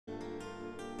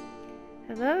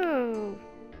Hello!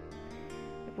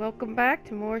 Welcome back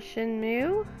to more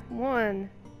Shenmue I.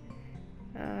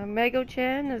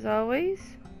 MegoChan as always.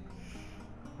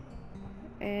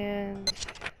 And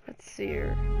let's see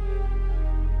here.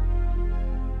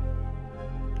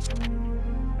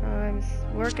 I'm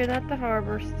working at the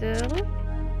harbor still.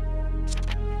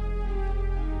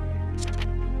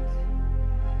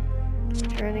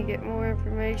 Trying to get more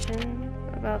information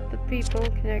about the people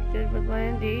connected with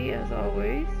Landy as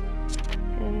always.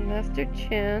 And Master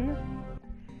Chen.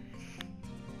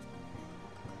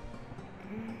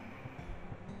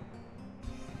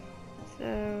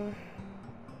 So,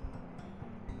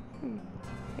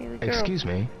 hey, the girl. Excuse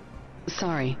me.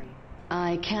 Sorry,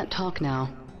 I can't talk now.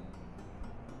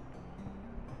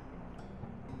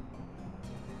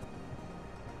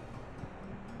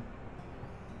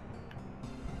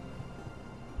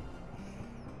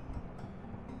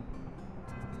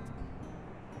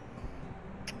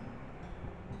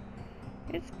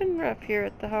 It's been rough here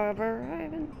at the harbor.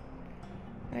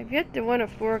 I've yet to win a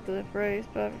forklift race,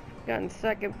 but I've gotten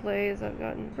second place. I've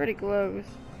gotten pretty close.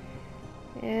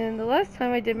 And the last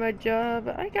time I did my job,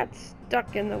 I got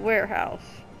stuck in the warehouse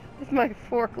with my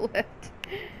forklift.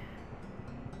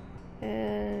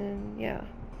 And yeah,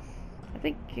 I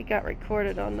think it got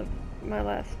recorded on my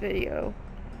last video.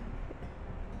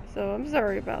 So I'm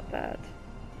sorry about that.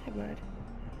 Hi, bud.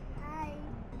 Hi.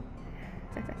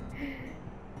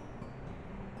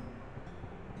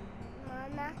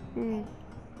 Mama, Hmm.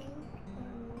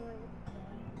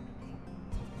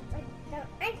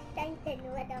 I think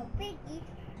little piggies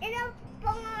in a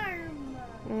farm.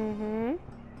 Mm-hmm.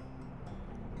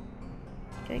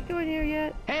 Can't go in here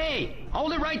yet. Hey!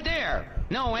 Hold it right there!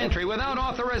 No entry without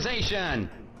authorization!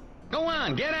 Go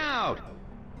on, get out!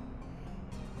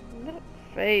 That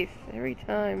face every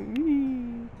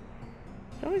time.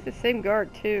 It's always the same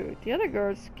guard too. The other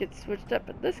guards get switched up,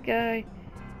 but this guy,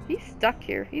 he's stuck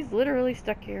here. He's literally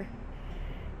stuck here.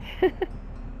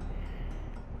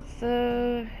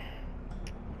 So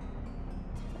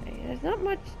there's not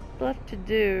much left to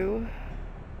do.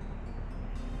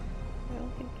 I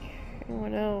don't think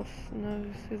anyone else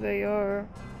knows who they are.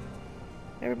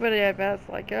 Everybody I've asked,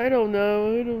 like, I don't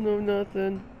know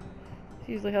nothing. It's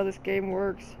usually how this game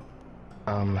works.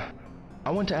 I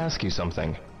want to ask you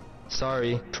something.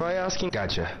 Sorry, try asking.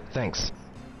 Gotcha, thanks.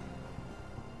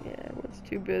 Yeah, everyone's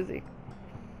too busy.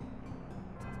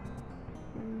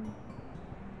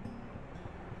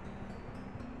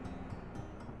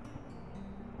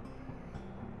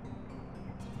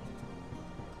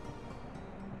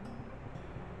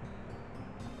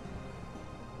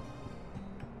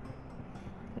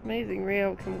 Amazing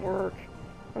Rio can work.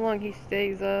 How long he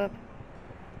stays up.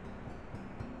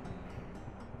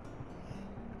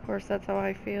 Of course, that's how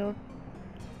I feel.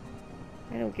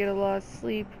 I don't get a lot of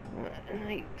sleep, and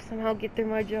I somehow get through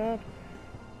my job.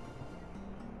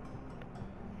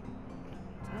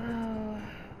 Oh.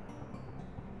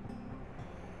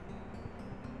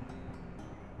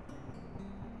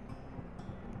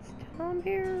 Is Tom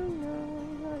here? No,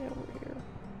 he's not over here.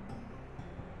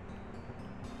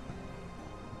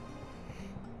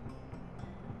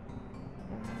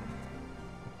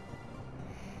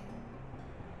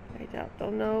 I doubt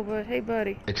they'll know, but hey,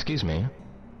 buddy. Excuse me.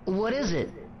 What is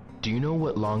it? Do you know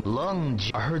what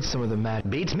Lunge. I heard some of the mad...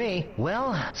 Beats me.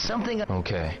 Well, something...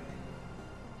 Okay.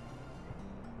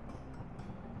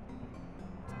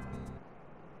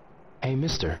 Hey,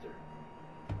 mister.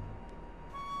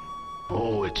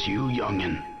 Oh, it's you,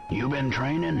 youngin'. You been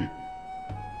training?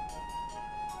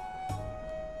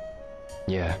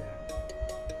 Yeah.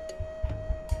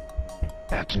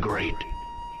 That's great.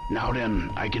 Now then,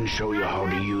 I can show you how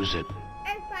to use it.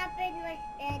 And Papa was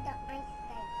dead on my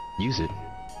side. Use it.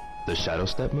 The shadow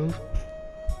step move?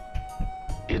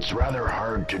 It's rather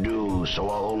hard to do, so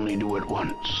I'll only do it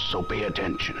once, so pay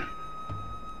attention.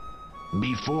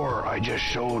 Before, I just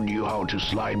showed you how to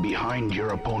slide behind your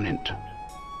opponent.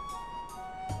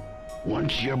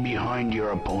 Once you're behind your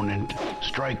opponent,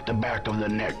 strike the back of the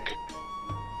neck.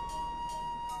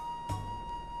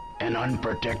 An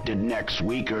unprotected neck's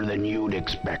weaker than you'd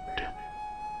expect.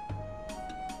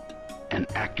 An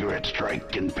accurate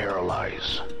strike can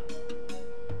paralyze.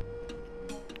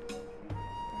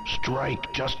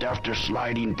 Strike just after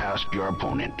sliding past your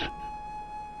opponent.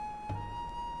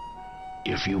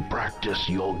 If you practice,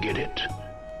 you'll get it.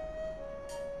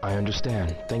 I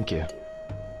understand. Thank you.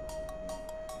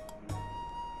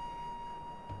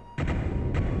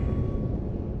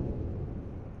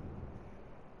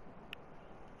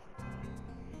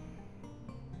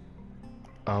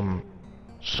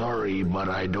 Sorry, but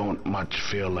I don't much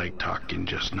feel like talking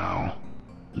just now.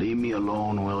 Leave me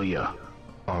alone, will ya?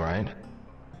 Alright.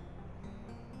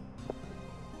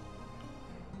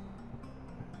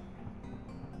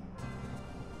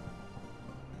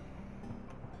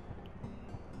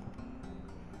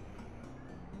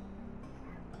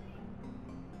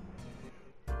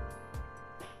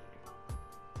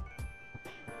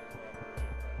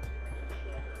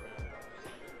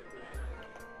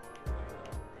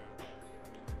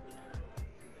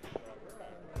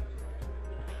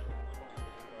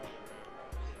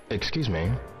 Excuse me.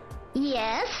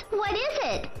 Yes? What is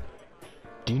it?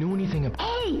 Do you know anything about...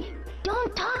 Hey!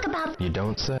 Don't talk about... You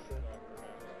don't say?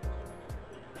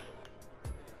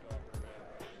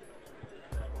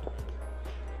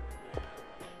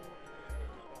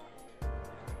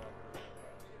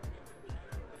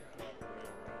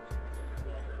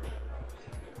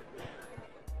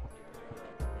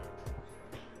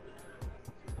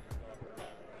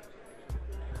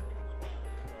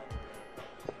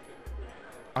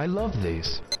 I love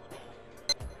these.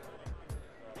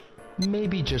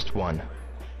 Maybe just one.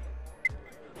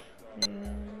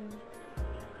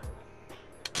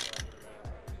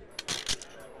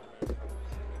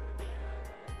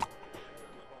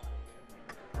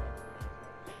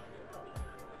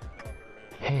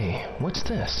 Hey, what's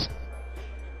this?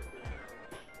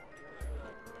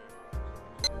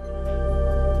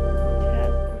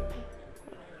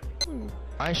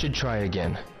 I should try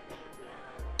again.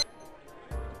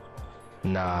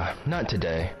 Nah, not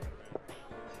today.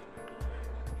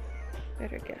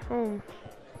 Better get home.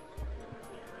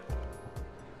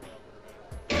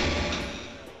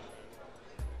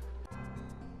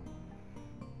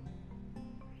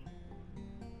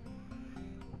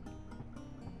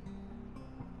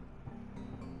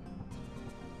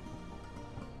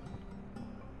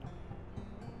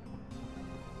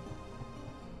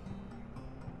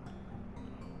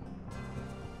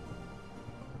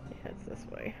 Yeah, it's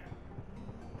this way.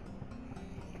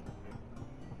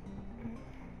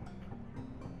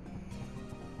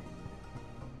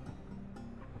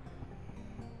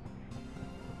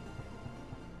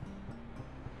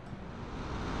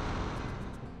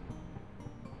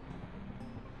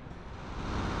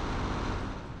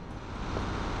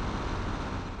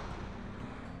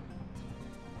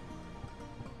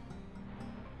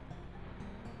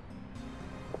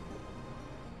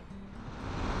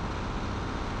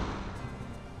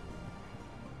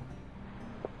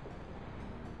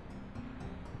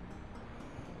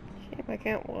 Shame I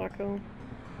can't walk home.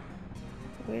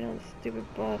 Wait on the stupid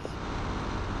bus.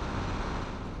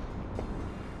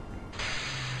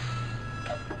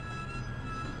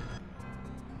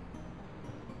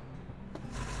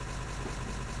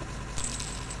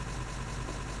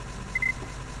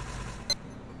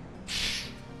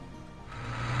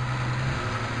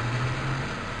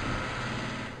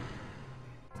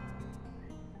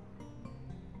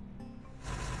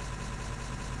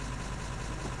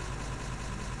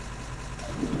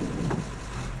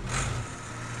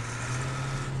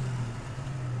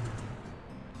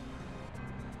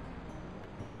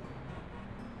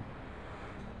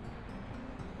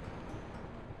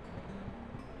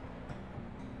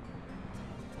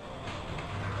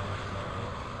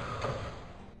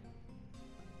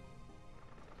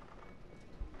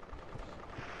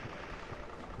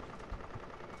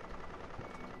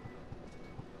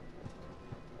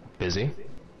 Busy?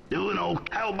 Doing okay.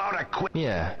 How about a quick...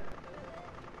 Yeah.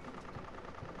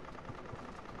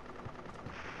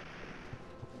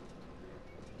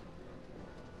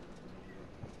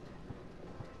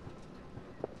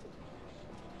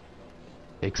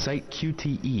 Excite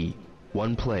QTE.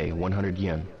 One play, 100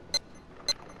 yen.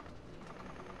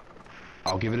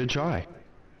 I'll give it a try.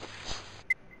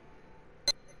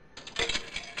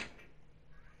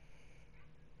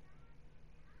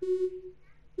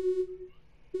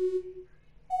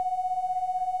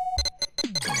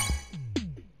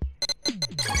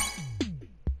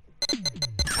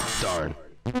 Darn.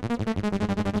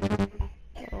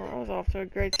 Oh, I was off to a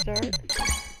great start.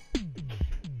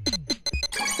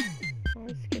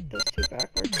 Let's skip those two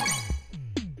backwards.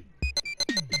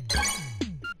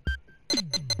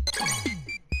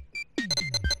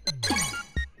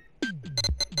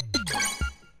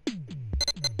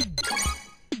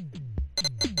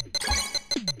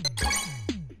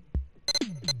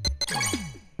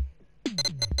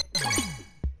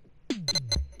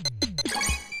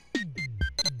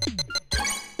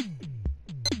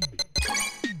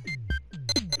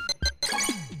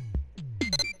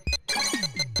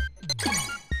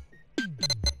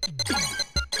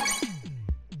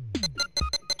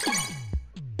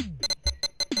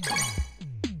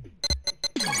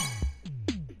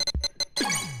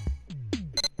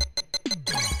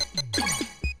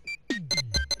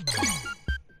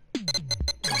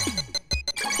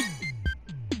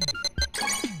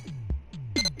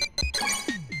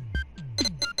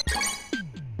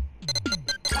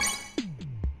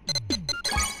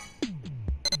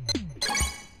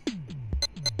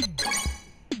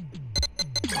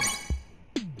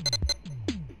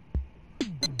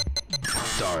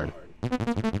 Darn.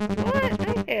 What?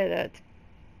 I hear that.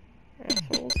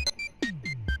 Assholes.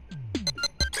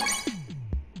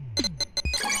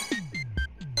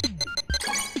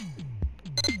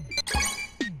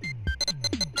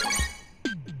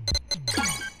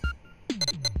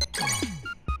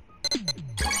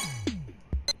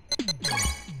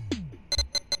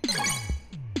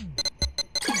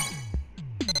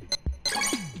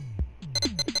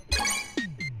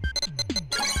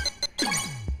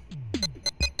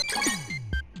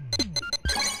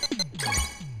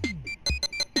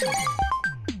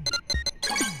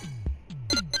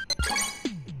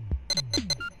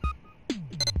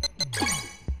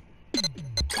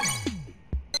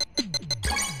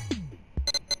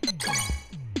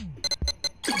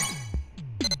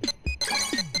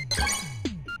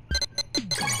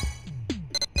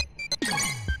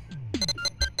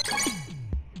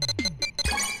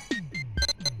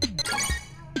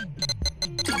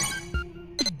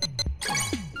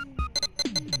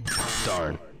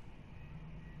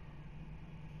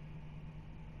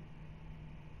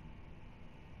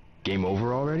 Game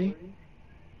over already?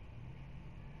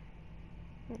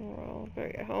 Well, better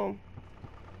get home.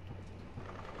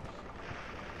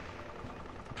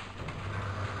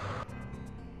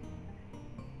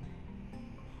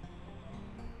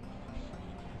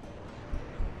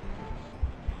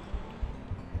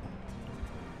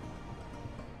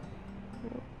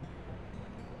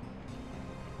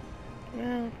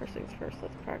 Well, first things first,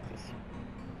 let's practice.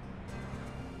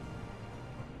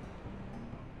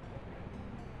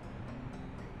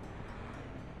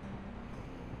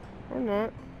 Or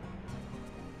not.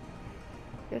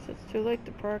 Guess it's too late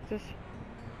to practice.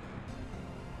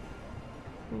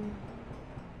 I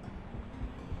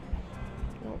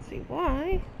don't see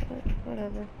why, but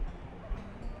whatever.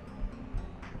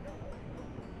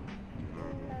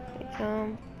 Hey,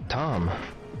 Tom. Tom.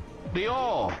 The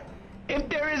all. If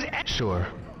there is Sure.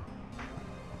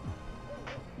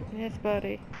 Yes,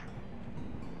 buddy.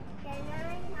 Can I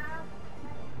have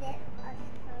a bit of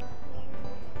something?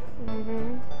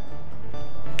 Mm-hmm.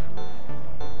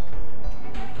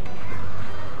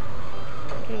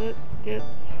 Get it.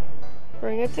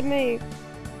 Bring it to me.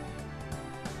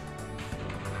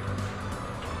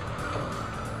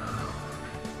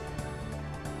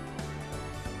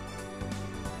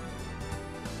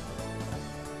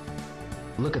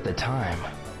 Look at the time.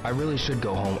 I really should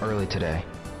go home early today.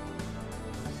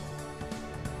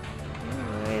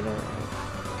 Alright, alright.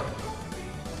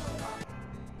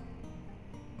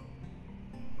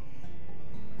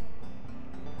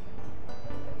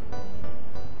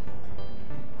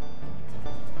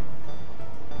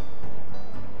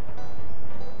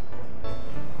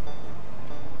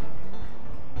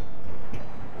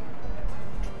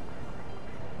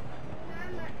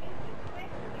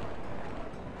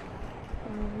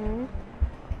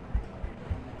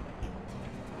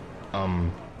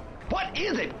 What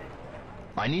is it?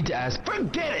 I need to ask.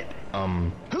 Forget it.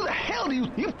 Who the hell do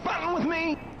you fucking with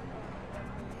me?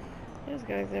 Those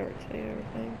guys never tell you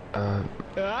everything.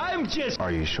 I'm just.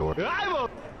 Are you sure? I'm a.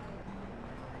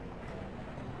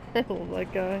 Oh,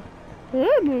 that guy.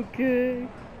 I'm okay.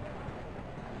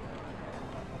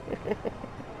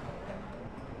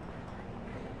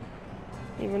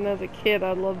 Even as a kid,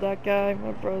 I loved that guy.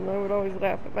 My brother and I would always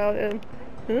laugh about him.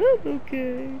 I'm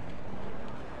okay.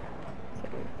 So,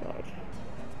 God.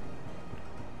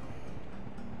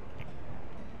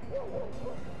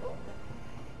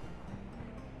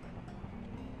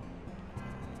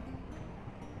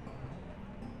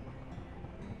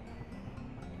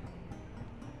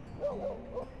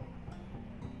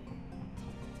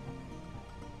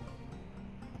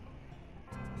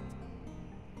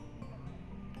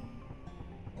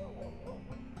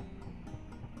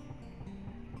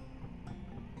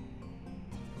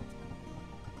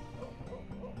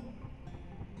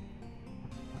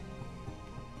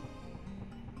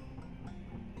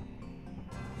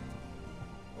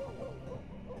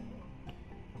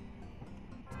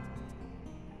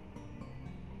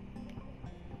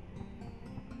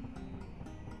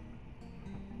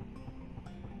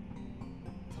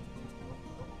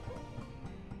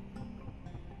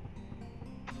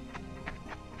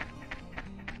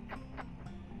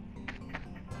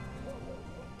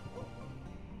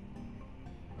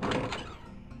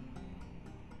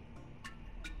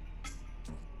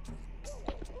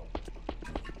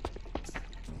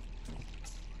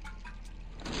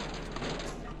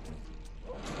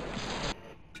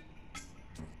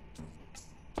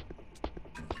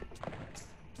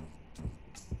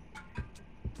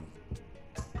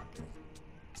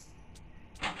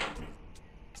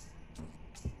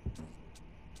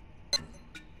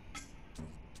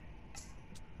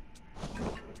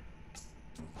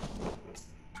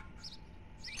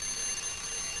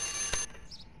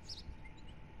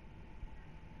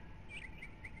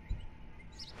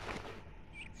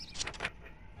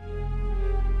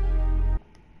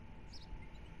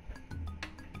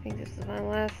 I think this is my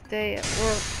last day at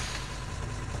work.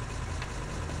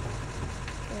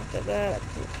 After that,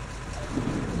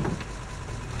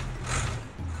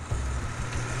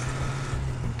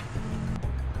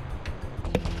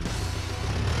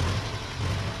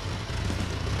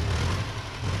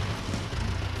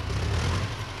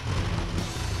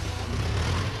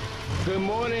 Good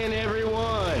morning,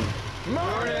 everyone.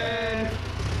 Morning.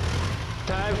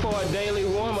 Time for a daily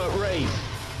warm-up race.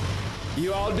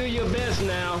 You all do your best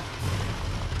now.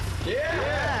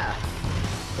 Yeah.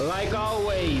 Like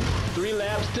always, 3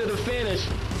 laps to the finish.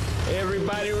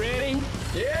 Everybody ready?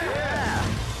 Yeah.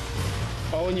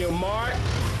 On your mark.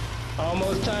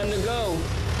 Almost time to go.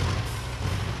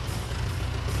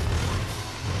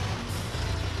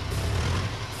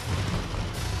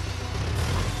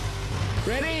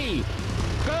 Ready?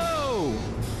 Go!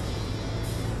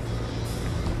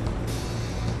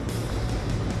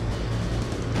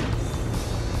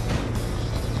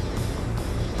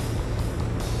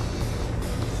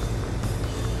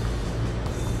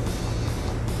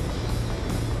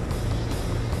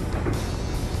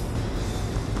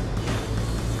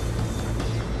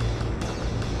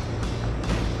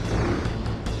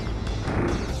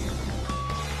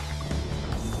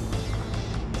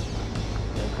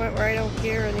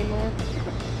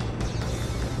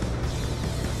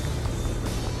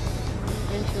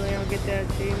 get that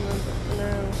achievement, but for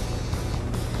now.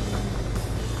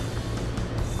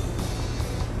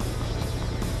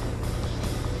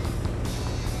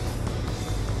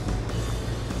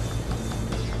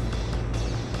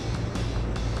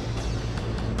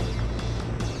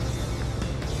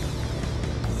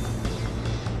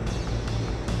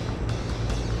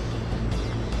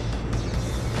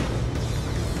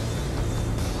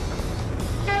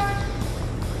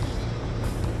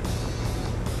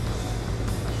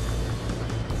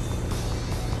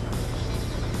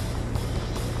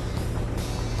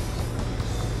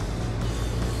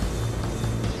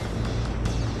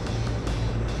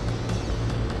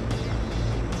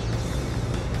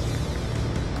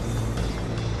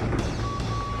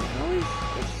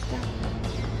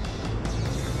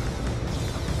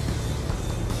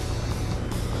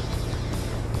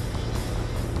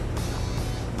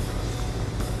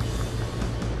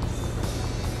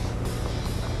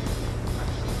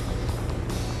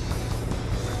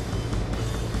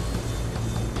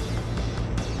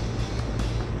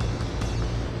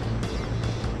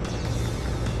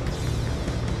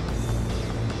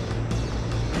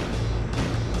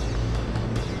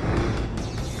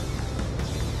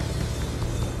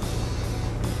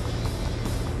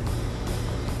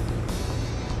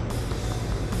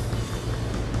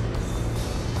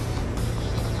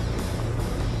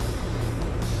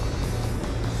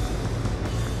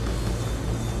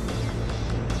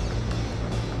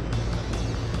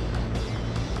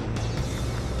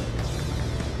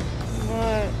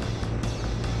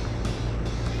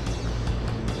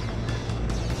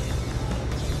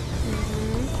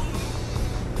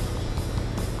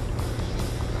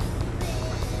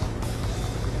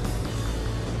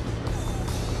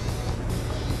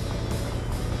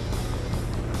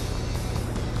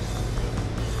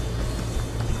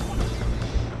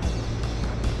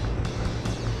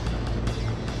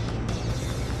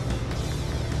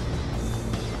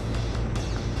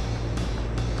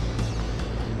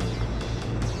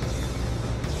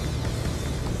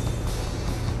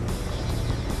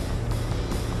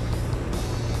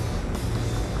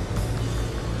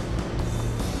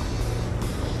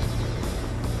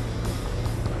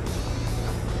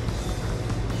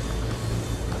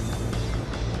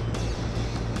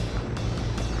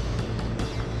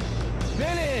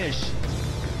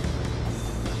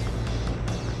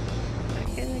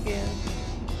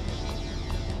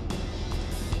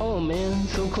 Oh man,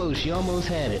 so close, you almost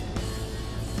had it.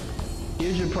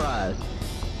 Here's your prize.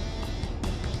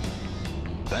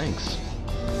 Thanks.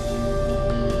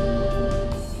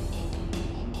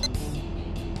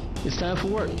 It's time for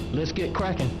work. Let's get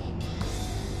cracking.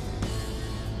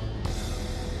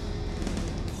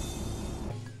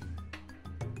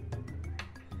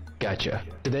 Gotcha.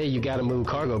 Today you gotta move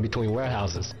cargo between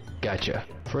warehouses. Gotcha.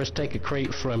 First take a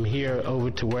crate from here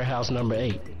over to warehouse number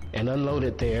 8 and unload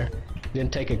it there. Then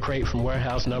take a crate from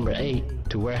warehouse number 8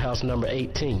 to warehouse number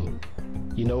 18.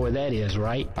 You know where that is,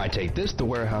 right? I take this to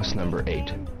warehouse number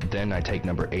 8. Then I take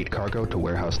number 8 cargo to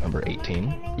warehouse number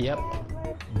 18. Yep.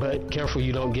 But careful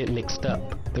you don't get mixed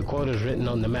up. The quota's written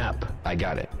on the map. I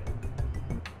got it.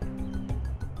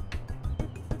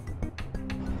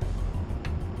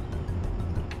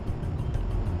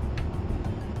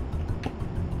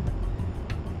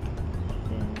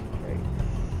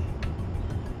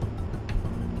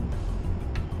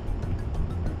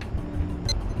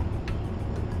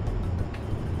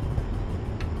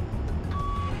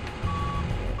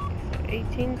 So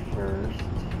 18 first.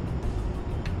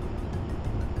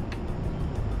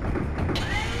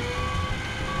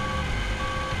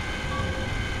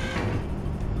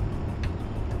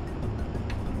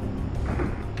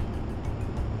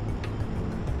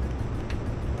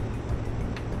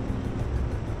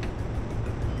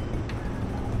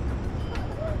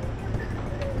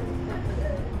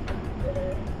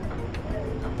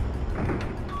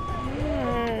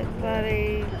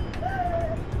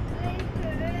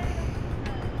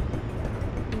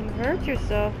 Hurt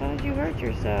yourself? How did you hurt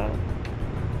yourself?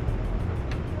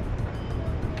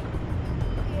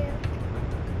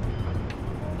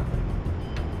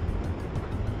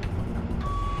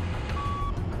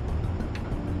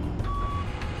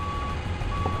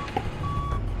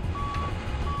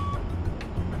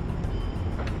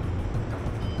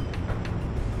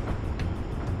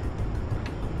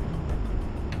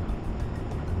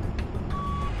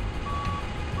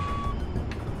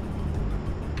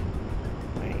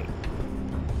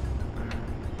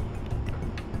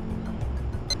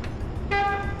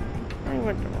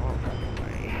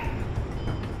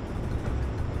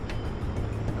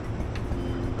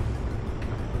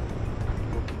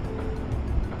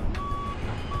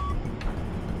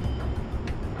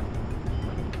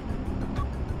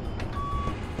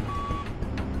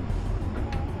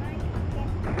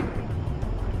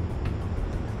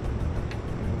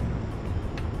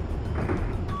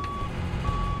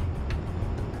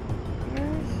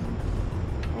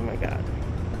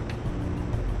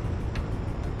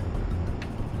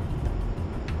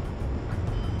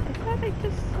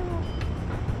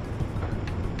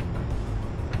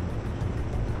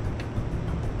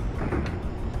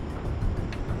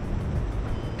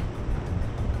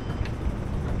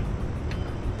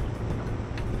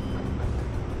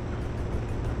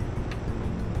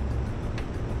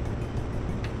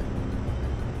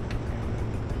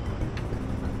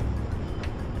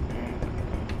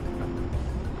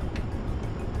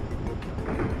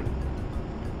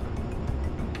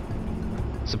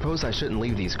 Suppose I shouldn't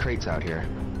leave these crates out here.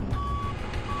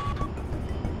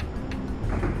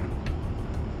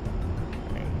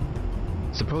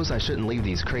 Suppose I shouldn't leave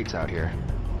these crates out here.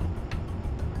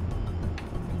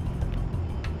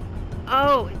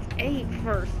 Oh, it's 8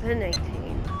 first, then 18.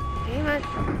 Damn it.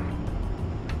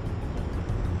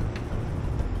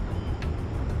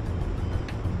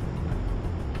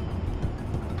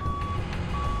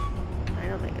 I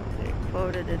don't think I'm getting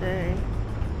quota today.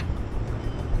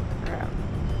 Crap.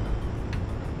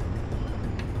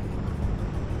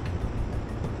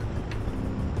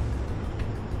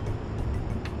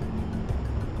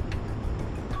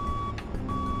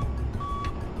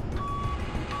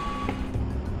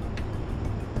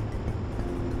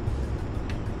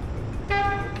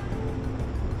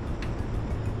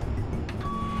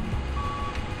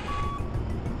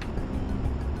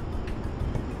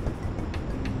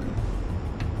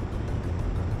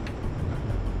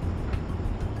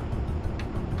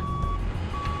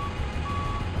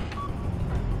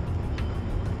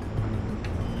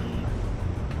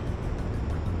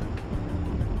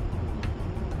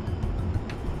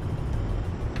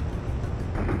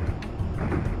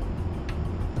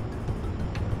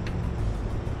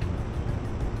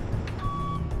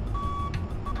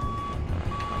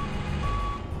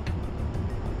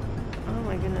 Oh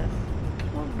my goodness. I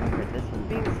don't remember this one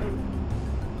being so...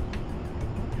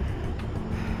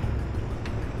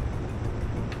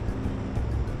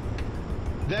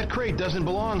 That crate doesn't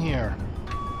belong here.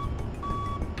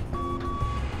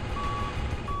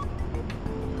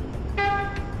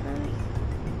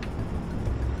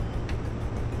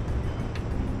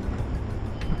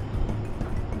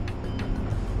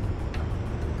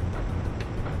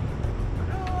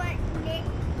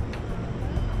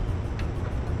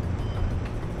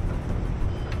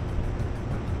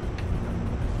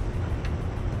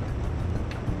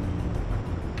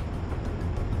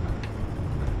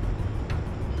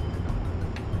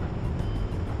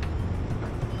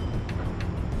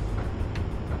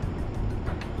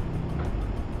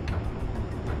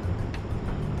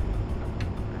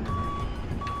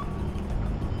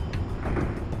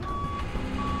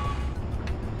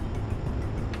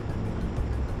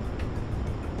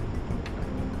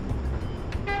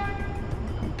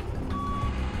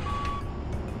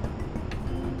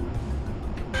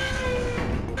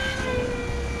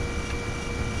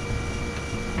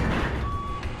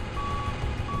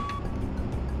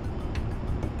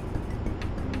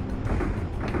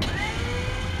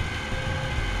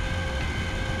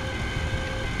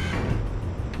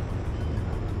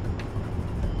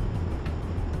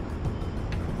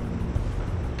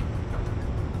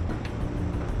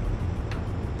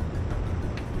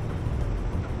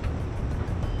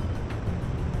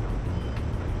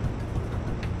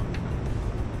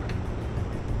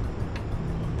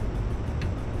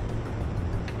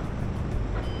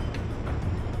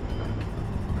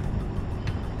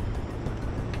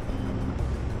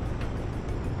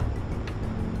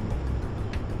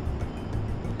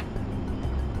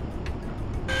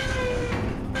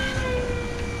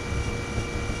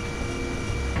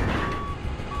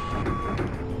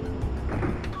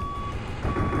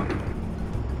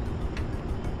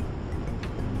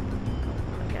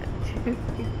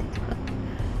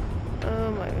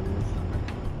 Oh my goodness.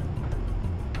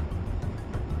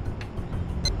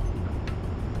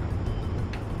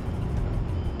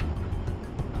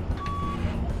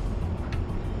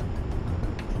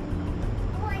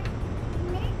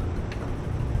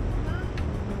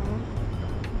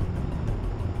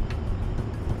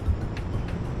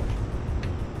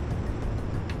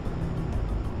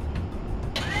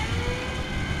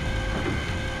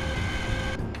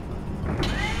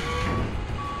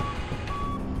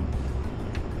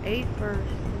 Eight first.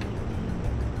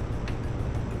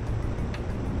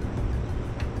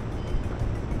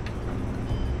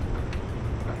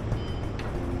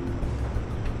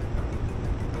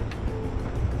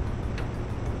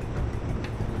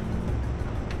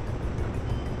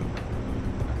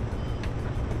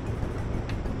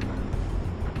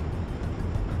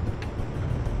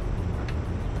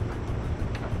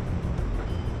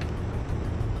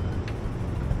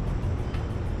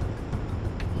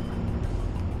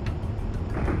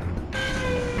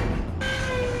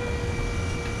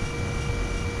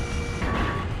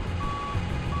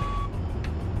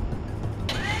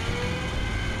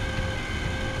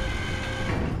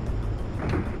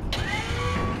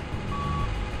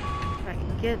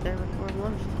 Get there before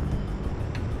lunchtime.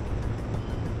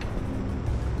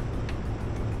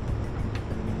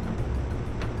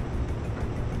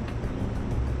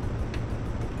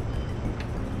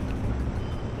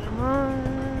 Come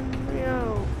on,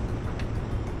 Rio.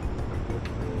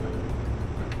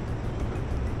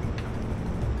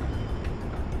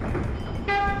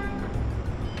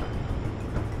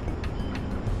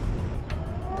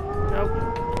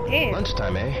 Damn.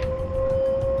 Lunchtime, eh?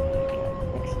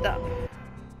 Next up.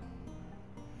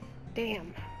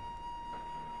 Damn.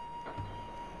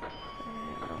 I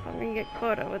don't know if I'm gonna get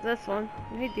caught up with this one.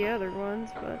 I hate the other ones,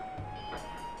 but...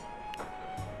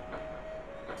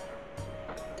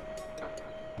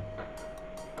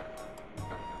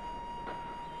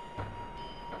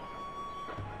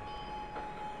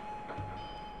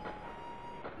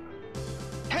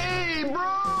 Hey, bro!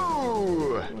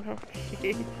 Oh,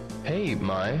 jeez. Hey,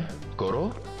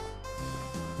 Goro?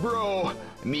 Bro,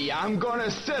 me, I'm gonna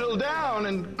settle down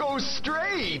and go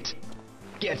straight.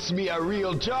 Gets me a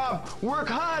real job, work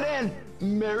hard, and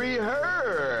marry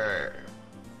her.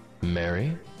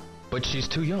 Marry? But she's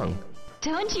too young.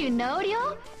 Don't you know,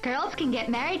 Ryo? Girls can get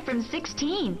married from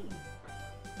 16.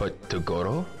 But to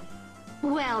Goro?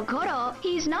 Well, Goro,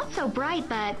 he's not so bright,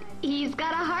 but he's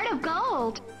got a heart of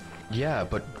gold. Yeah,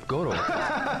 but Goro...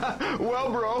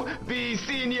 Well, bro, be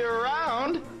seeing you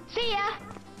around. See ya!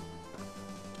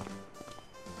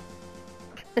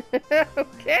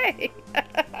 Okay.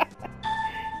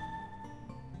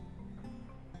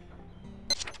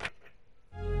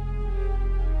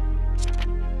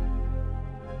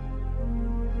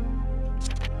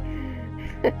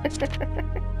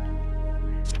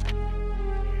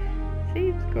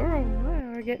 Seems Goro and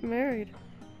I are getting married.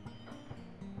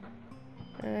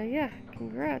 Yeah,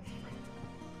 congrats.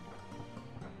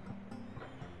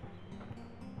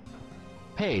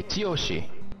 Hey, Tsuyoshi.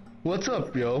 What's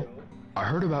up, yo? I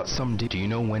heard about some deal. Do you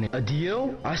know when it... A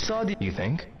deal? I saw the... You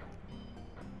think?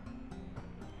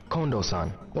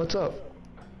 Kondo-san. What's up?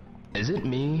 Is it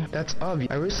me? That's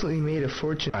obvious. I recently made a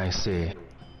fortune. I see.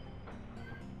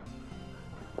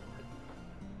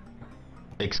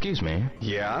 Excuse me.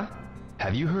 Yeah?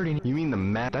 Have you heard any... You mean the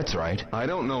map? That's right. I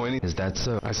don't know any... Is that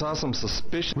so? I saw some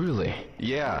suspicion. Really?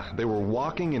 Yeah, they were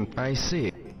walking in... I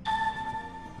see.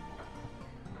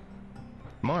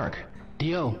 Mark.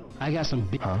 Dio, I got some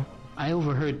Huh? I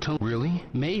overheard Tony. Really?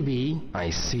 Maybe.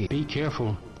 I see. Be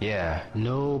careful. Yeah.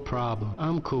 No problem.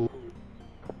 I'm cool.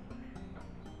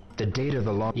 The date of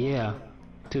the law... Yeah.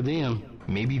 To them.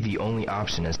 Maybe the only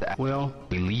option is that... Well...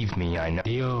 Believe me, I know...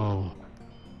 Dio.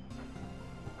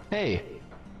 Hey.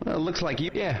 Well, looks like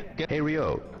you... Yeah. Hey,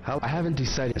 Ryo. I haven't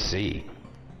decided to see.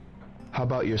 How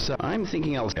about yourself? I'm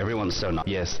thinking else. Everyone's so not...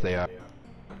 Yes, they are.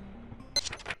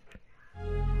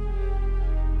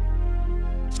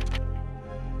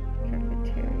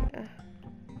 Cafeteria.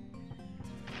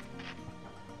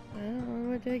 I don't know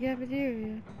what the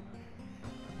cafeteria.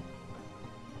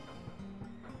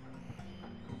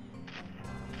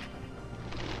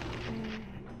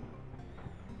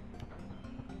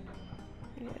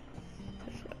 Yes,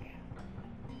 this way.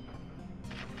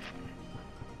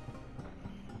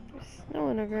 There's snow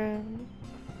on the ground.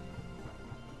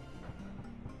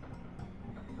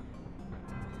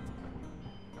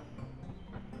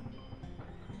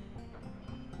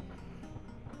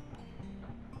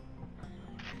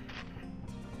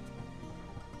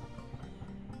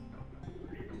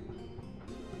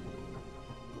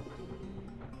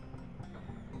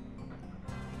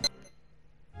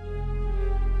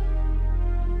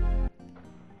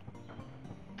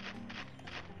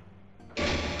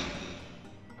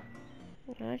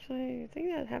 Actually, I think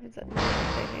that happens at night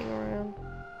if they hang around.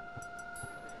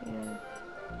 Yeah.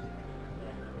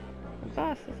 The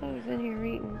boss is always in here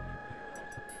eating.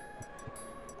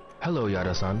 Hello,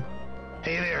 Yada-san.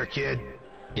 Hey there, kid.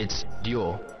 It's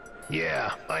Dio.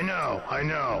 Yeah, I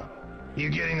know. You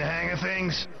getting the hang of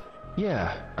things?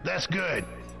 Yeah. That's good.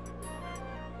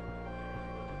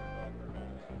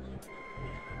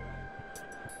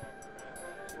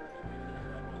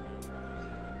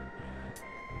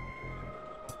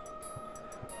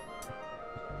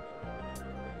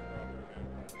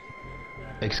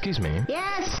 Excuse me.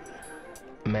 Yes!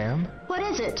 Ma'am? What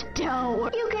is it?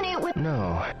 Don't. You can eat with...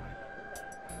 No.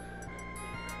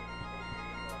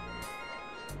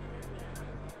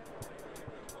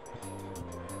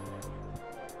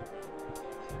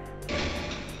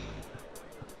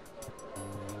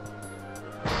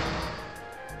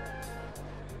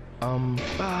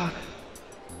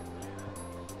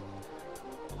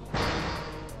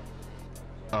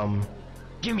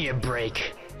 Give me a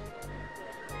break.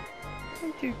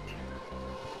 Dude.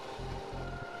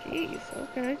 Jeez,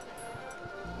 okay.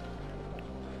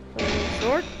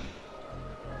 Sword?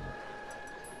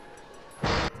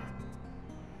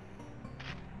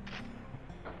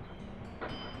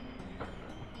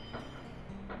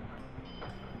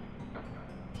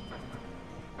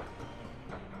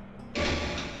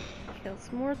 Kill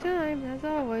some more time, as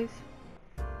always.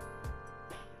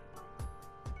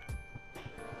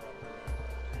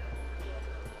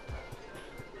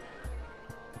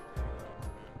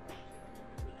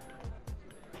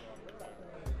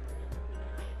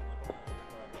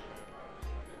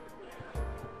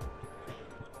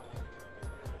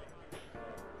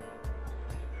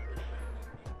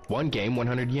 One game,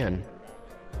 100 yen.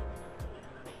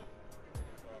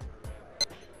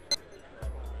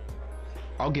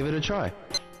 I'll give it a try.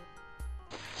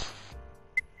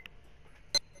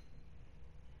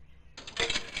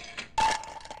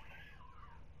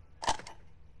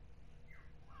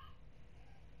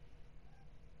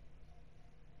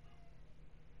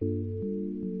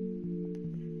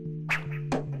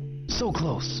 So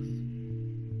close.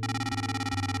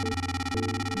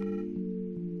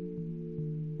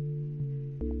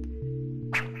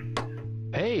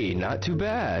 Hey, not too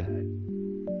bad.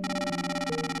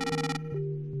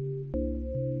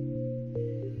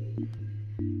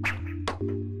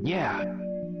 Yeah.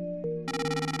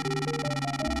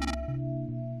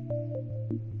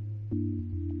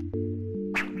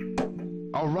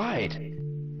 All right.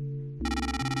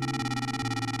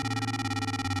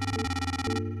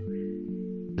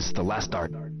 This is the last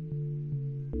dart.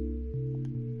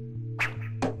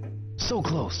 So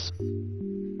close.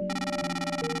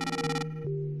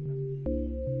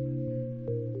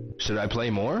 Should I play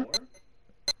more?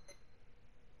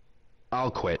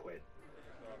 I'll quit.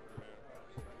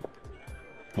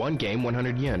 One game,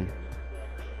 100 yen.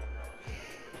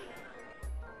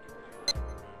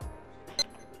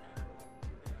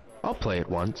 I'll play it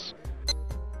once.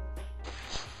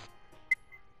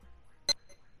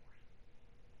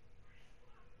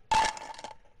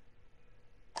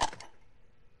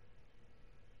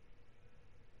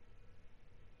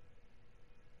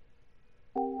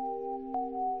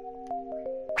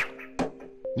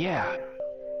 Yeah.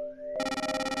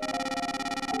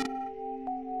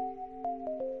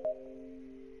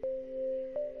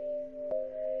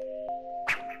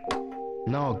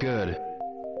 No good.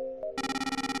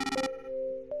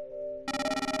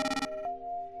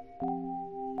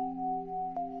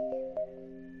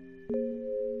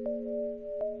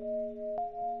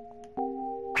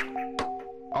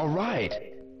 All right.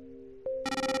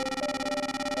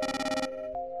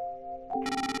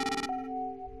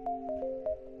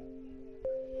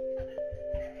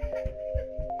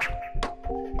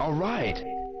 All right.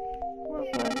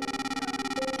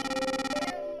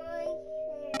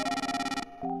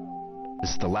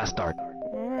 This is the last dart.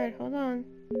 Alright, hold on.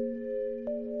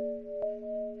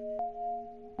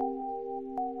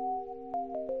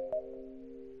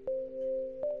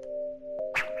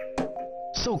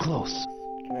 So close.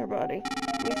 Come here, buddy.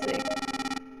 Let me see.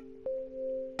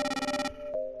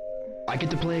 I get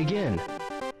to play again.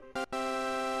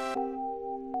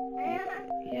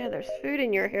 Yeah, there's food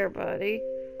in your hair, buddy.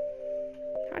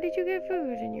 How did you get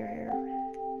food in your hair?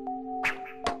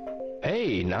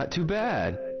 Hey, not too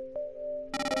bad.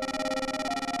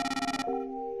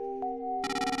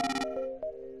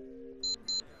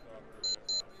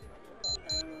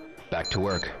 Back to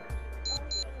work.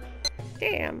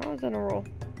 Damn, I was on a roll.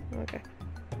 Okay.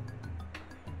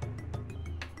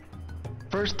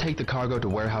 First, take the cargo to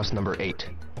warehouse number 8.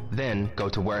 Then, go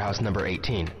to warehouse number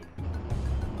 18.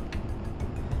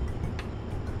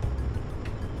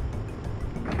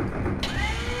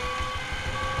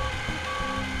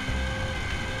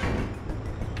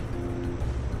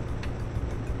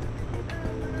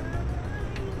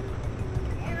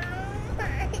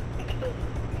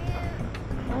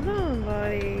 Hold on,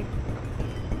 buddy.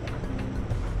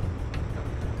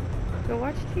 Go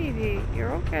watch TV.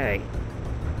 You're okay.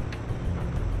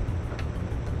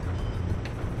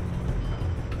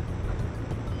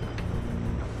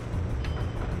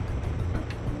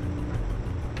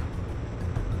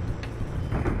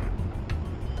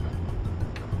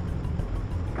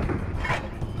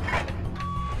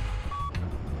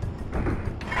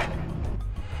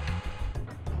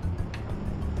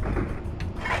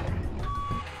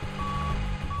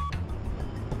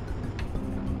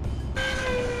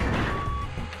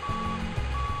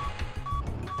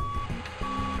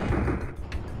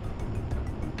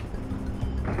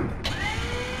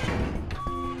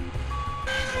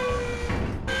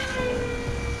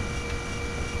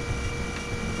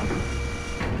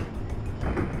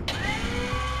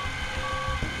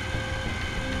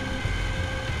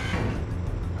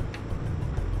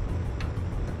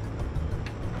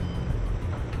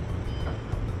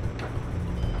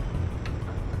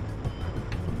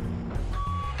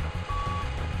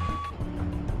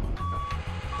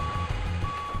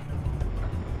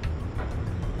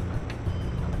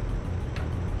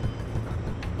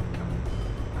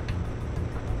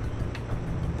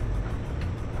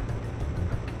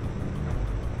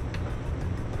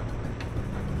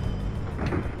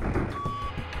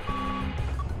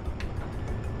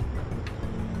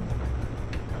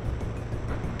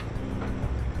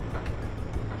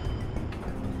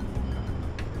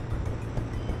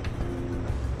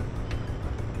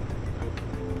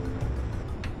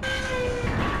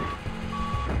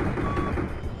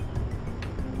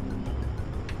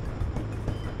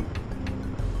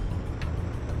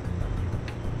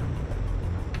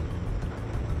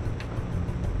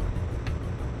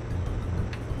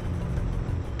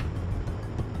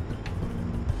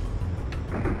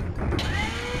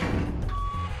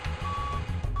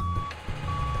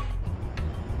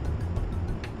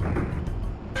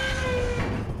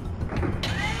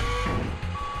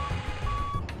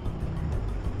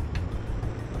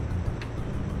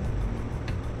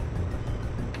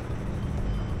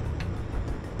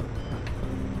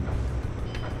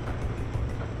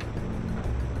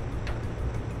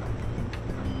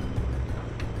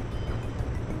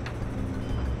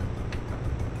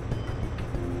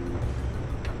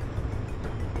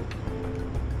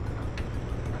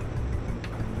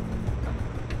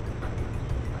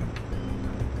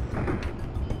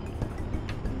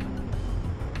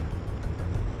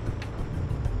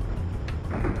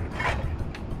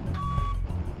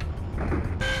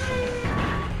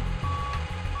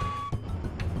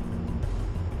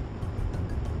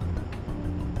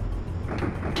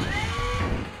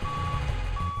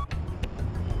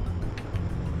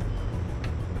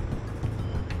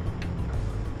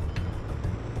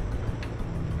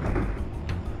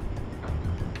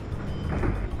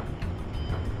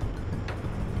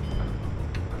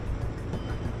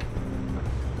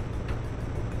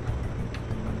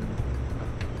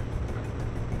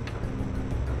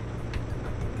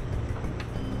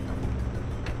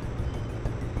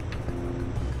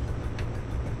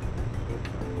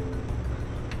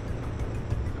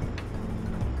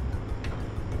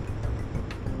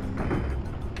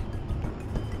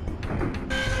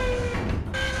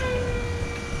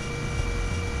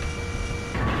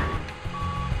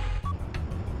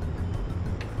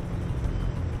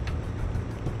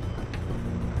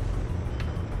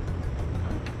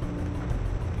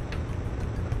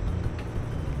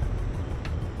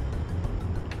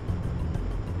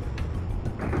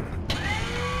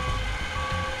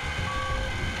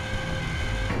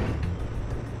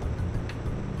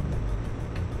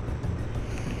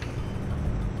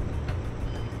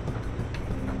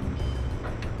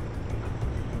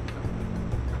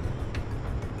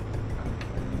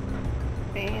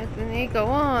 me, go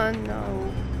on.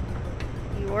 No.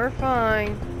 You are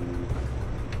fine.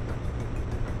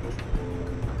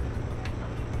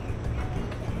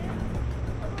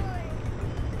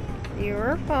 You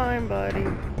are fine, buddy.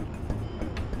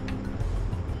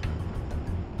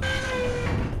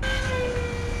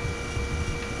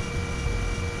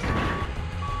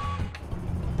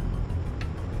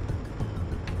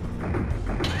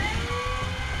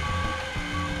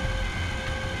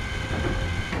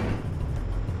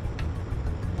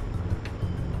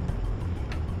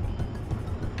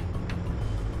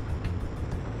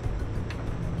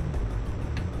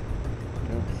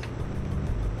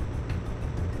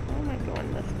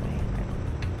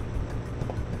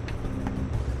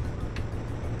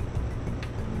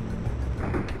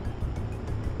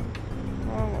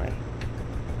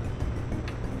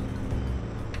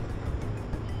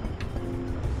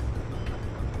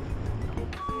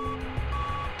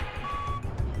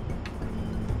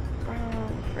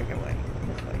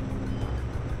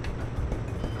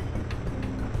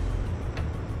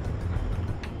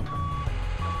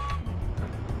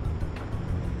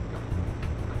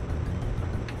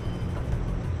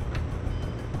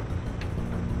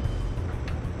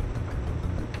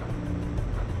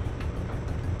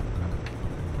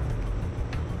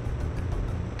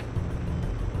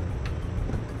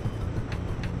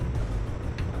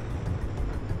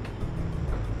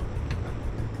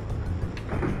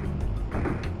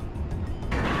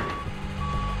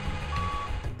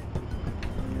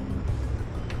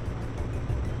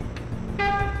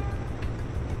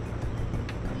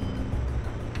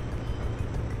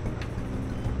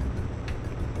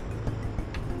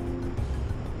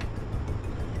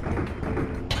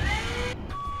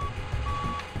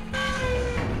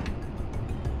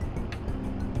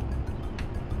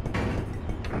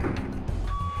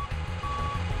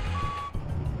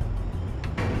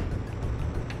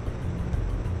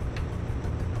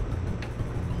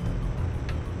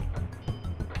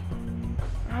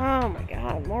 Oh my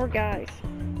god, more guys.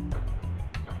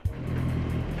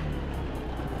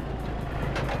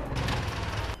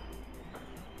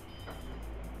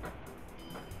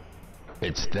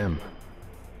 It's them.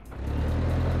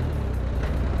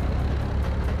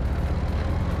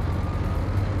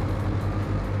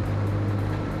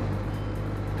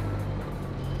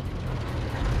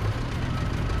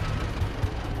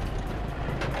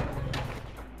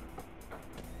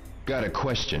 Got a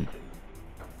question.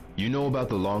 You know about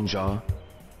the long jaw?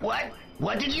 What?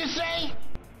 What did you say?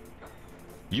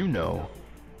 You know.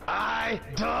 I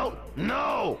don't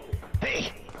know.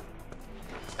 Hey!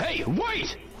 Hey,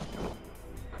 wait!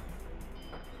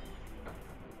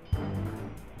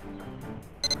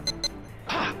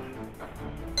 Ha!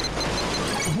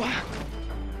 What?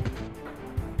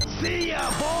 See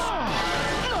ya, Bob!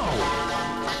 No!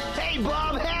 Hey,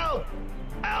 Bob, help!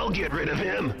 I'll get rid of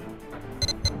him.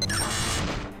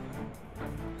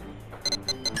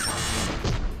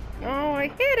 Oh, I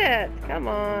hit it! Come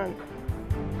on.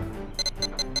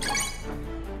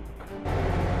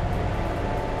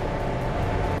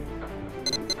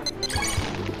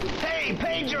 Hey,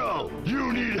 Pedro!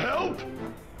 You need help?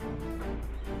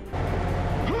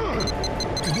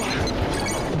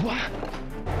 What?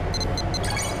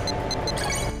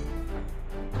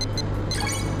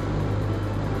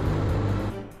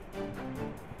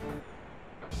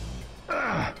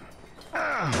 Help!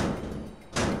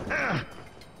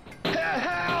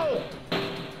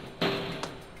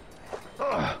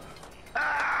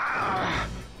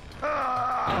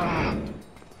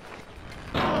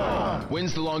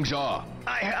 When's the long jaw?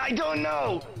 I don't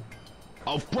know.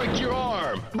 I'll break your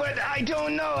arm. But I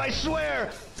don't know, I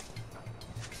swear.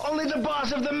 Only the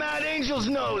boss of the Mad Angels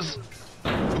knows.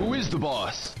 Who is the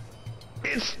boss?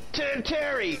 It's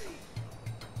Terry.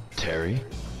 Terry?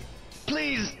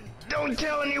 Please, don't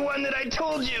tell anyone that I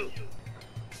told you.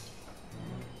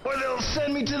 Or they'll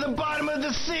send me to the bottom of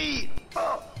the sea.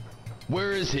 Oh,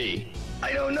 Where is he?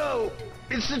 I don't know.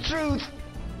 It's the truth.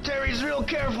 Terry's real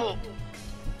careful.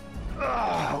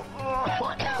 Oh.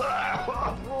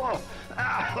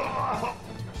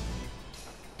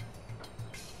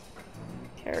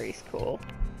 Terry's cool.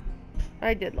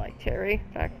 I did like Terry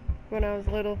back when I was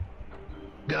little.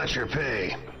 Got your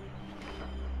pay.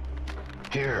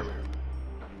 Here.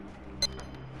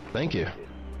 Thank you.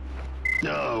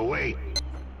 No, wait.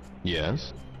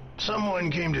 Yes?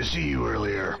 Someone came to see you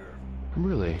earlier.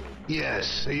 Really?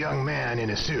 Yes, a young man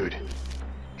in a suit.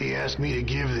 He asked me to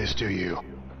give this to you.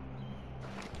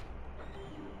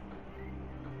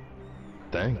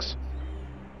 Thanks.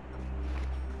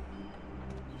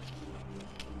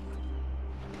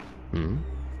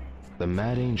 The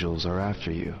Mad Angels are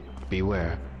after you.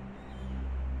 Beware.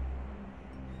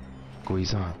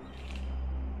 squeeze on.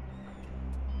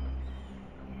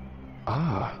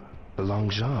 Ah, the long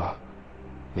jaw.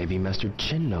 Maybe Master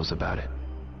Chin knows about it.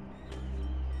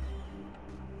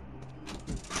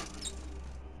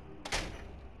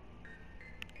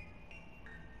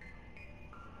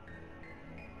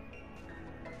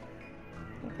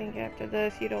 I think after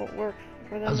this you don't work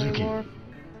for them Azuki. anymore.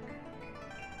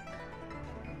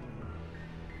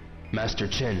 Master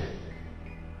Chin,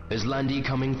 is Landy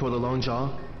coming for the long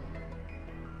jaw?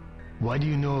 Why do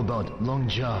you know about Long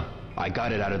Jaw? I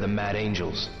got it out of the Mad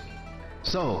Angels.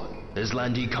 So, is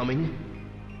Landy coming?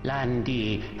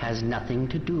 Landy has nothing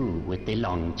to do with the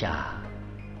Long Jaw.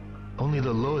 Only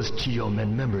the lowest Chiyo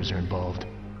Men members are involved.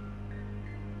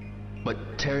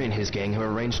 But Terry and his gang have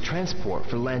arranged transport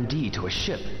for Landy to a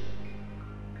ship.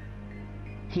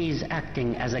 He's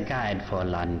acting as a guide for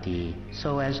Landy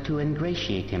so as to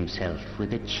ingratiate himself with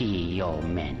the Chiyo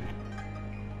men.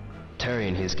 Terry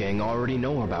and his gang already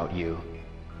know about you.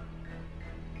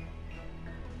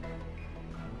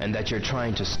 And that you're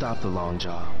trying to stop the long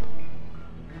jaw.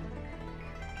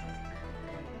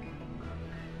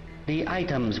 The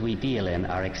items we deal in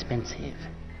are expensive.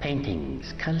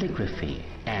 Paintings, calligraphy,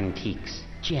 antiques,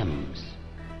 gems.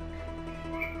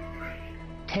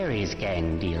 Terry's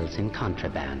gang deals in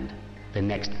contraband. The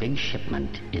next big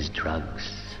shipment is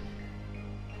drugs.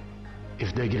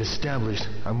 If they get established,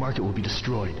 our market will be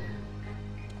destroyed.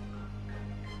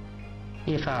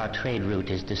 If our trade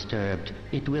route is disturbed,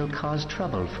 it will cause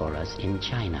trouble for us in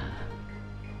China.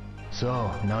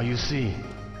 So, now you see.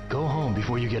 Go home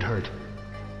before you get hurt.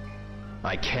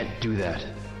 I can't do that.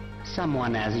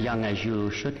 Someone as young as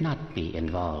you should not be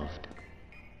involved.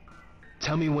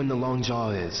 Tell me when the long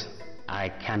jaw is. I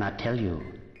cannot tell you.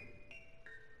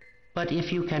 But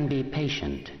if you can be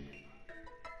patient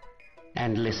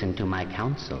and listen to my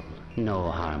counsel, no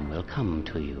harm will come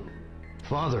to you.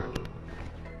 Father!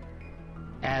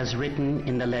 As written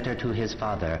in the letter to his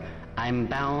father, I'm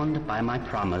bound by my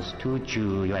promise to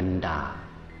Zhu Yuanda.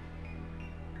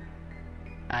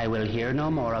 I will hear no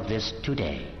more of this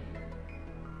today.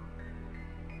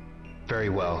 Very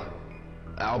well.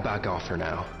 I'll back off for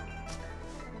now.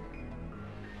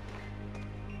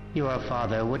 Your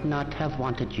father would not have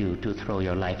wanted you to throw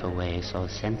your life away so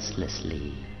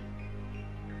senselessly.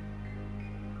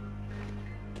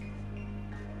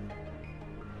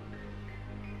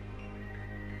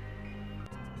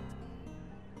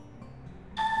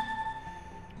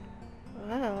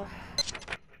 Wow.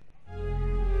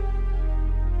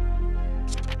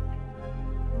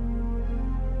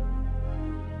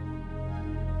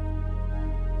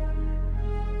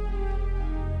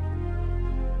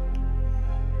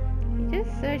 He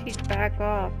just said he'd back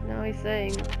off. Now he's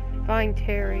saying, find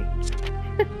Terry.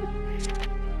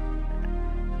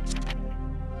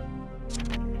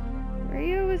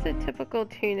 Ryu is a typical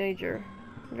teenager.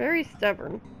 Very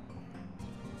stubborn.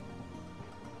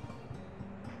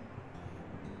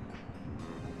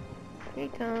 Hey,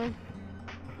 Tom.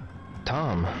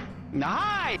 Tom.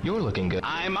 Hi! You're looking good.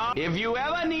 I'm up if you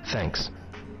ever need... Thanks.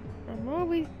 I'm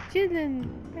always jizzing.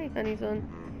 Hey, honey-son.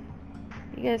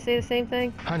 You gonna say the same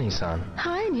thing? Honey-san.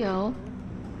 Hi, Yo.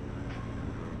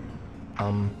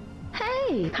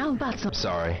 Hey, how about some...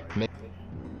 Sorry.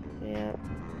 Yeah.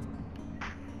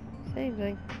 Same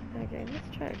thing. Okay,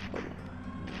 let's try it.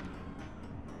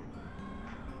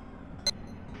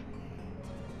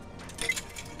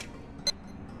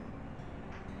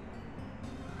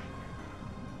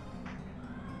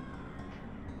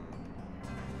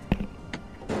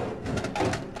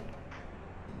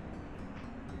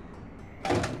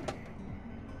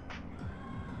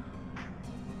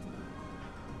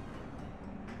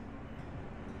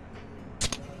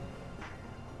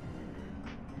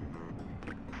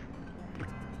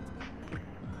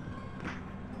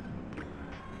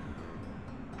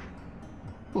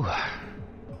 Ooh.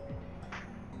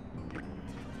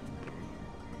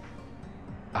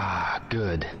 Ah,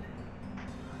 good.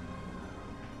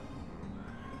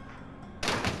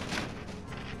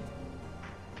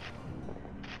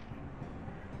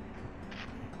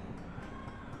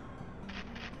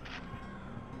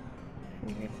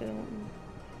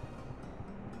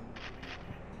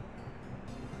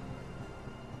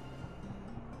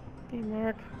 Hey,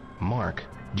 Mark. Mark,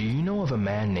 do you know of a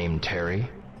man named Terry?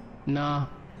 Nah,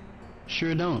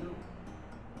 sure don't.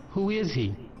 Who is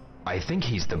he? I think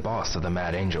he's the boss of the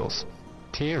Mad Angels.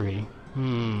 Terry?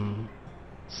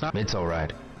 It's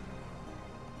alright.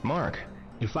 Mark.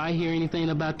 If I hear anything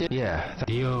about that... Yeah.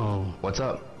 Yo. What's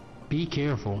up? Be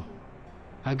careful.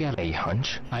 I got a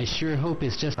hunch? I sure hope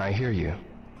it's just... I hear you.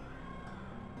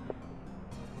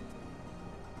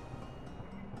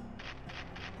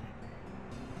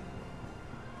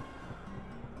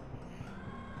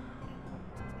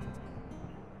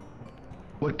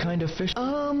 What kind of fish?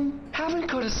 Haven't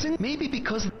caught a single. Maybe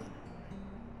because.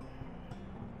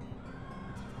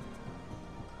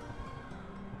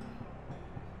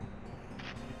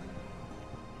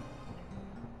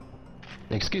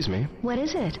 Excuse me. What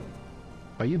is it?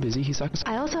 Are you busy, Hisako?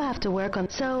 I also have to work on,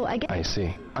 so I guess. I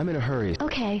see. I'm in a hurry.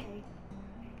 Okay.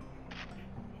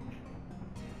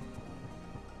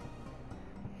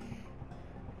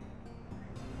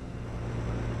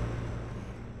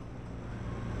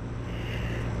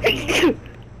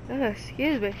 Oh,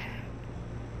 excuse me.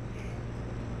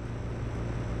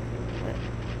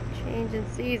 Change in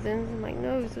seasons, and my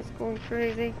nose is going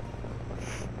crazy.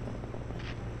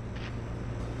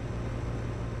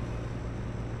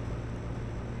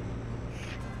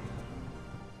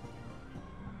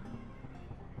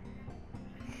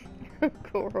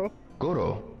 Goro.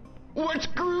 Goro. What's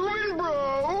groovin',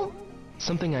 bro?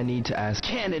 Something I need to ask.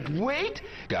 Can it wait?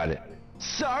 Got it.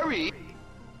 Sorry.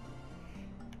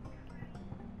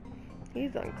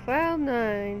 He's on cloud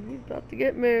 9. He's about to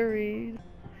get married.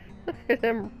 Look at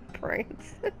them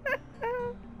pranks.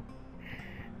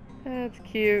 That's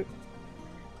cute.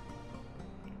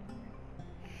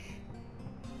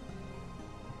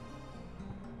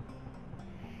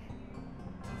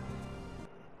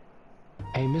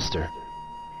 Hey, mister.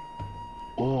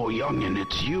 Oh, youngin',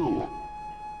 it's you.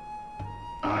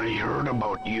 I heard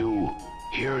about you.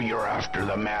 Here you're after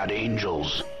the Mad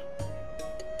Angels.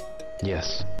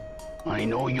 Yes. I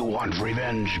know you want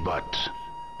revenge, but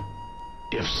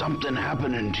if something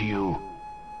happening to you,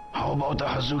 how about the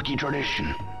Hazuki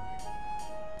tradition?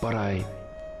 But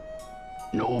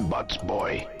No buts,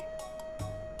 boy.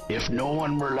 If no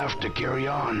one were left to carry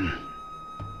on,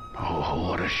 oh,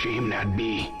 what a shame that'd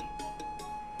be.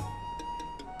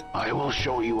 I will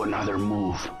show you another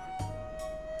move.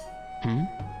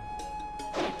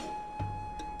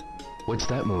 What's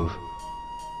that move?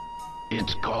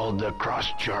 It's called the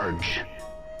cross charge.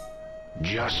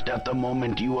 Just at the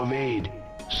moment you evade,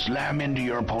 slam into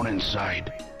your opponent's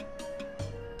side.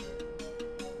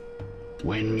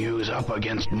 When used up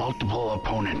against multiple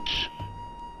opponents,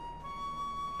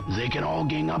 they can all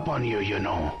gang up on you, you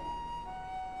know.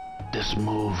 This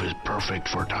move is perfect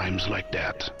for times like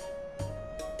that.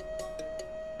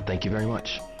 Thank you very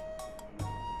much.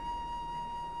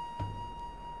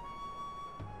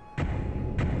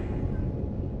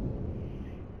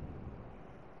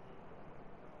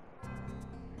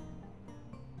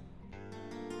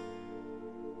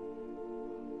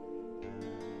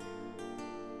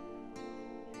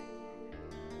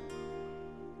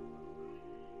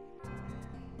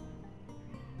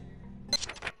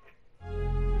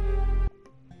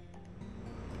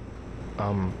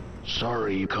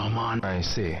 Sorry, come on. I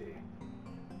see.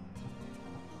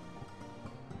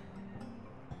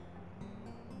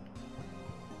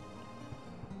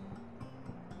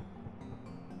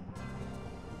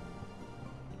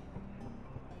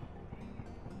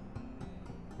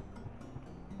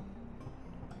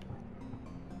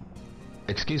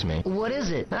 Excuse me. What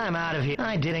is it? I'm out of here.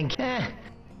 I didn't.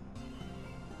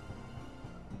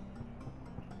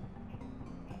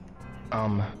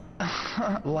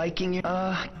 Liking you.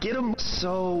 Get him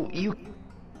so you.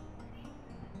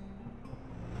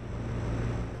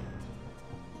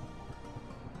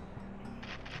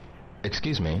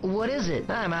 Excuse me. What is it?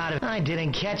 I'm out of. I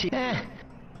didn't catch it.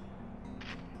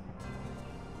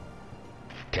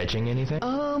 Catching anything?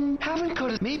 Haven't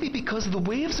caught it. Maybe because the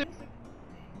waves are.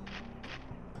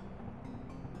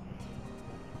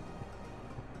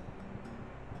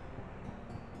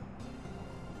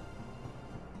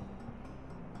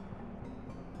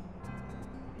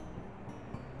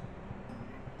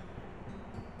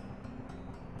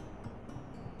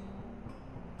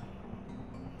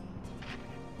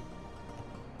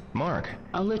 Mark.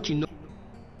 I'll let you know.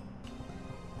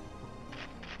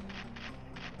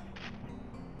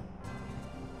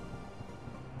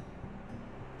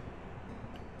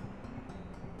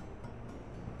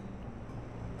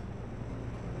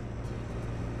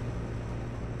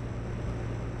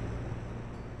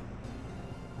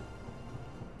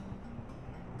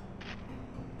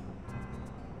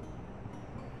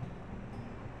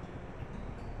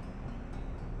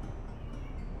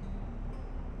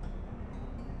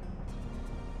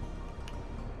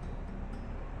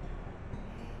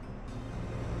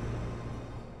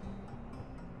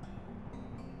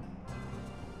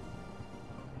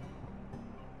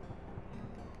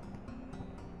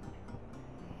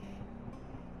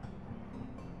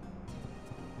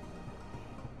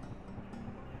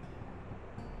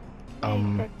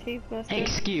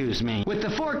 Excuse me. With the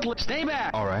forklift, stay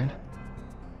back! Alright.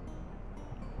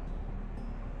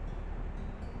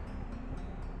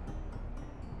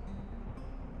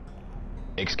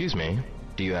 Excuse me,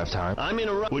 do you have time? I'm in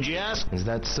a rush. Would you ask? Is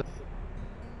that so?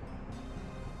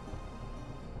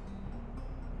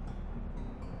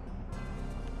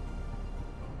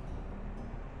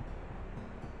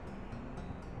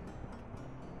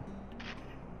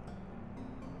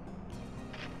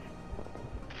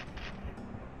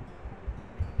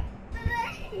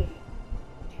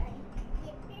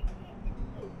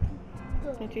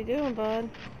 What you doing, bud?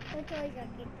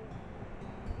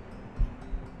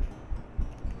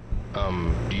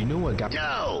 Do you know what got—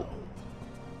 No!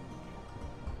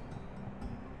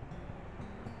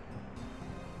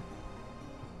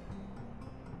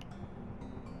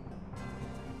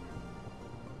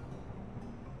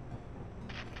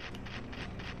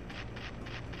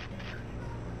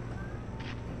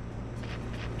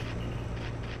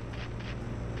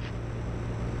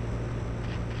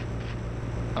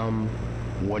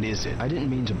 What is it? I didn't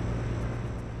mean to—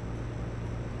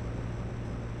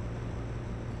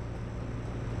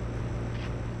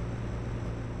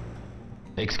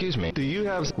 Excuse me, do you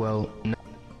have— Well, no.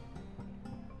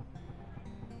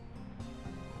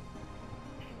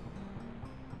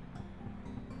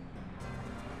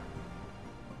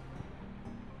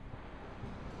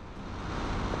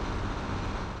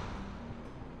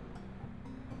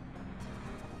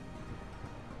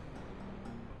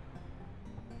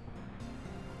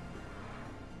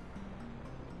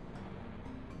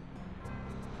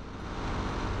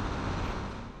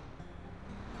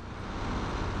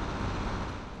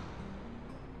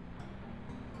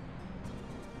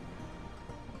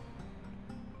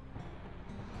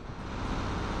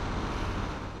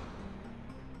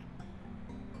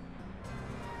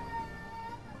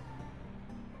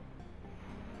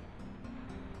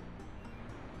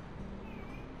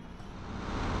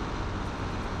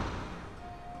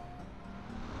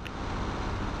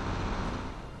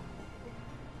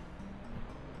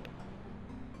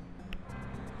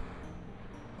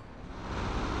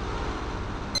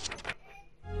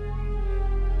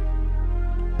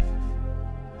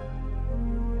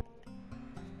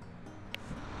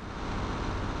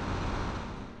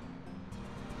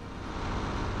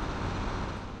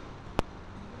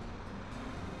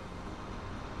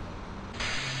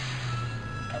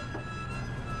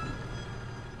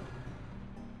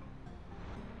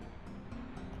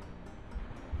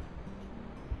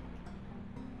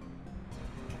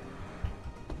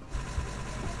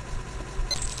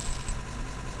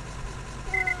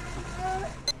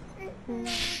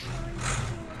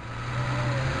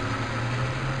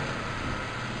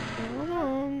 Hold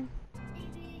on.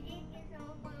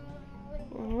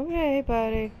 Okay,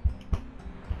 buddy.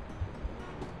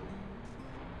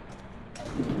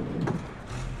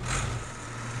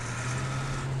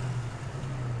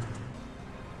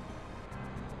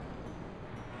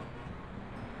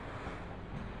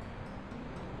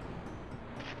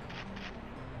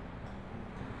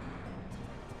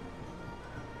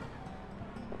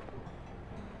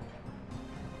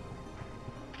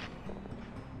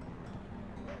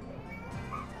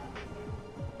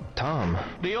 Tom.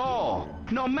 The all,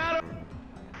 no matter